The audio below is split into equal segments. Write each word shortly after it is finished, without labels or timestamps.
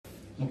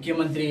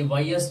ముఖ్యమంత్రి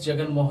వైఎస్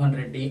జగన్మోహన్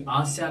రెడ్డి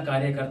ఆశా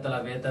కార్యకర్తల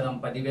వేతనం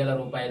 10,000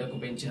 రూపాయలకు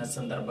పెంచిన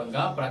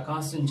సందర్భంగా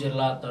ప్రకాశం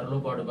జిల్లా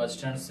తర్లుపాడు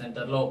బస్టాండ్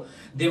సెంటర్లో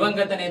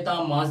దివంగత నేత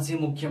మాజీ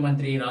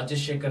ముఖ్యమంత్రి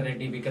రాజశేఖర్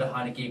రెడ్డి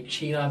విగ్రహానికి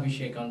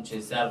క్షీరాభిషేకం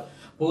చేశారు.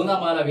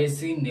 పూలమాల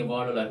వేసి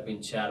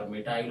నివాళులర్పించారు.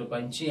 మిఠాయిలు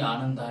పంచి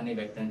ఆనందాన్ని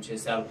వ్యక్తం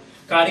చేశారు.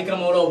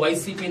 కార్యక్రమంలో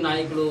వైసీపీ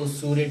నాయకులు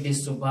సూరెడ్డి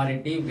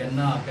సుబ్బారెడ్డి,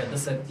 వెన్న పెద్ద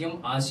సత్యం,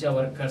 ఆశా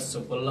వర్కర్స్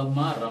పుల్లమ్మ,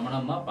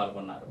 రమణమ్మ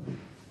పాల్గొన్నారు.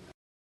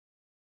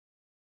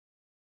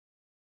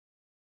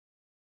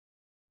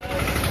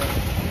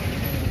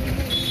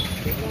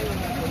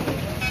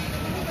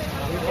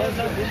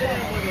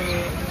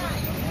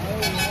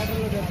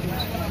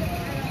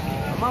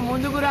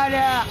 ముందుకు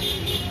రాలే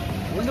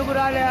ముందుకు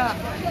రావాలి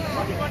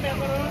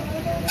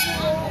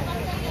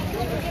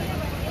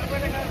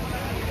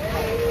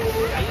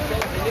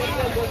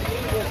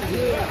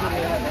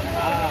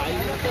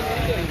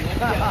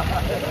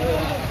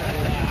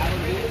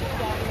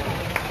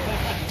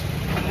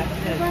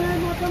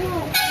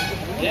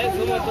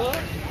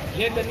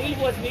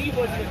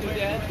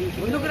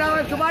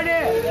సుమాడి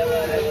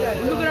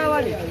ముందుకు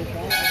రావాలి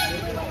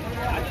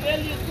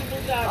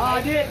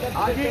అది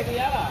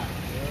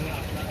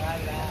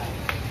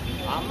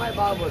అమ్మాయి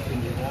బాగా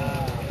పోతుంది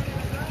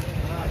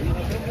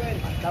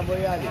అట్లా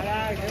పోయాలి.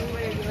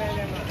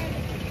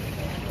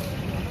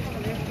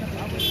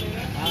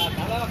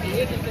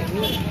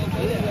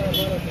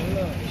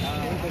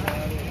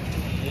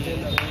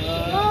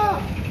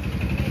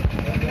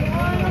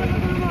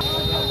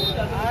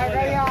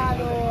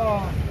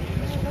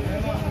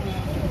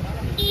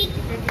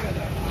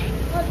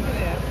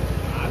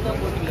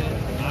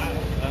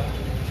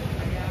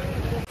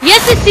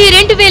 ఎస్ఎస్సి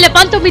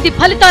 2019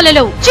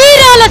 ఫలితాలలో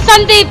చీరాల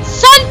సందీప్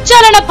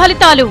సంచలన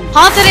ఫలితాలు.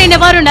 హాజరైన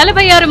వారు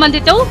 46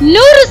 మందితో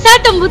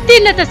 100%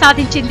 ఉత్తీర్ణత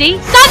సాధించింది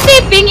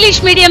Sandeep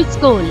English medium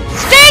school.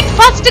 State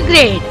first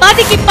grade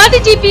 10కి 10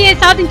 జీపీఏ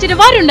సాధించిన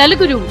వారు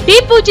 4. డి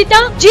పూజిత,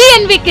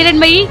 జిఎన్వి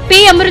కిరణ్మయి, పి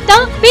అమృత,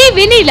 పి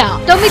వినీల.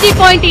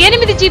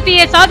 9.8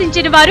 జీపీఏ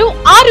సాధించిన వారు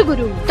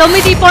 6.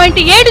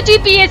 9.7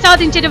 జీపీఏ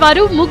సాధించిన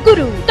వారు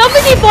 3.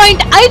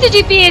 9.5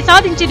 జీపీఏ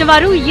సాధించిన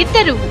వారు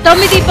 2.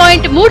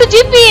 9.3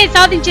 జీపీఏ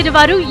సాధించిన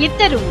వారు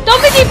 2.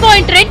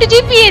 9.2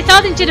 జీపీఏ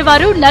సాధించిన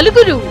వారు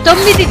 4.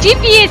 9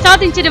 జీపీఏ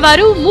సాధించిన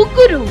వారు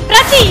 3.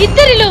 ప్రతి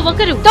ఇద్దరిలో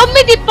ఒకరు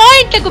 9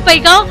 పాయింట్లకు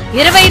పైగా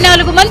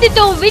 24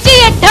 మందితో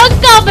విజయ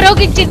ఢంకా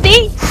మ్రోగించింది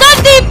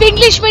Sandeep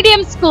English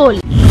medium school.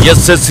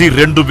 SSC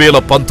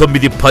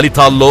 2019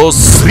 ఫలితాల్లో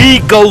శ్రీ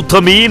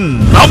గౌతమి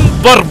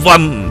నంబర్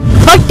 1.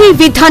 బట్టి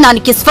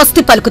విధానానికి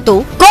స్వస్తి పలుకుతూ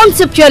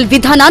కాన్సెప్చువల్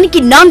విధానానికి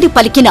నాంది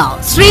పలికిన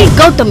Shri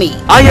Gautami.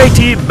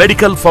 IIT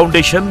medical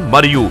foundation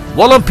మరియు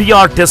ఒలింపియా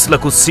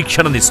టెస్ట్లకు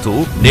శిక్షణనిస్తూ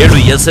నేడు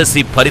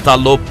ఎస్ఎస్సి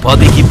ఫలితాల్లో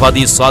 10కి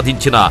 10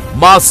 సాధించిన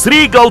మా శ్రీ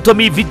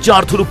గౌతమి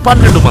విద్యార్థులు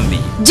 12 మంది.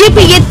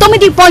 జీపీఏ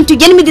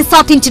 9.8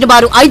 సాధించిన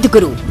వారు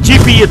 5.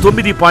 జీపీఏ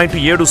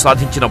 9.7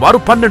 సాధించిన వారు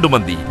 12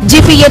 మంది.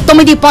 జీపీఏ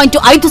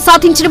 9.5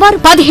 సాధించిన వారు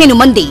 15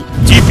 మంది.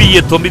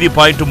 జీపీఏ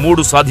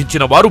 9.3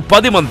 సాధించిన వారు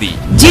 10 మంది.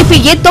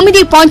 జీపీఏ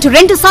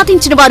 9.2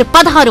 సాధించిన వారు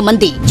 16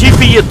 మంది.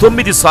 జీపీఏ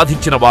 9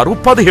 సాధించిన వారు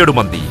 17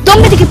 మంది.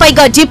 9కి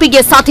పైగా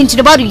జీపీఏ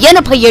సాధించిన వారు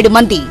 87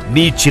 మంది.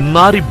 నీ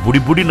చిన్నారి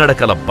బుడిబుడి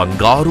నడకల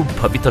బంగారు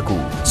భవితకు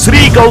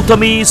Shri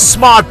Gautami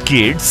smart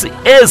kids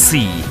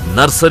AC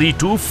nursery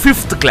to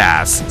 5th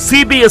class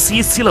CBSE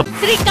syllabus.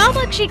 Shri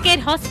Kamakshi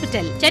care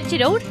hospital, church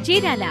road,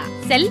 Chirala.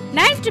 Cell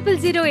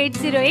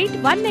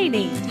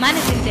 9000808198.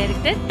 Managing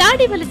director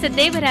Tadivalasa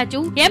Devaraju,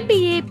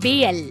 MBA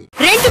BL.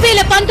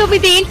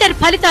 2019 inter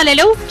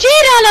ఫలితాలలో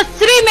చీరాల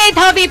శ్రీ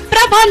మేధావి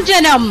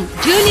ప్రభంజనం.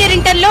 జూనియర్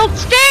ఇంటర్ లో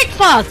స్టేట్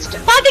ఫాస్ట్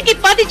 10కి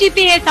 10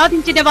 జీపీఏ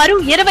సాధించిన వారు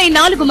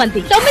 24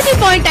 మంది.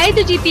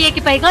 9.5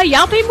 జీపీఏకి పైగా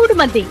 53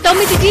 మంది.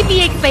 9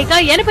 జీపీఏకి పైగా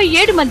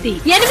 87 మంది.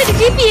 8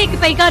 జీపీఏకి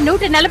పైగా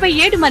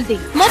 147 మంది.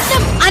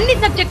 మొత్తం అన్ని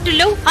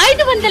సబ్జెక్టుల్లో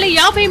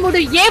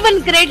 553 A1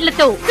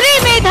 గ్రేడ్లతో శ్రీ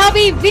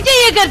మేధావి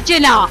విజయ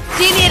గర్జన.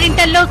 సీనియర్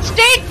ఇంటర్ లో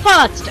స్టేట్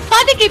ఫాస్ట్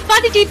 10కి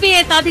 10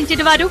 జీపీఏ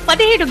సాధించిన వారు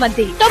 17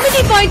 మంది.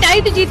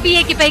 9.5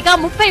 జీపీఏకి పైగా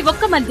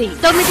 31 మంది.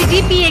 9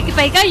 జీపీఏకి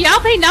పైగా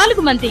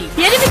 54 మంది.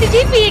 8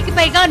 జీపీఏకి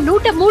పైగా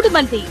 103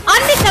 మంది.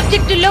 అన్ని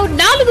సబ్జెక్టుల్లో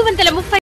 430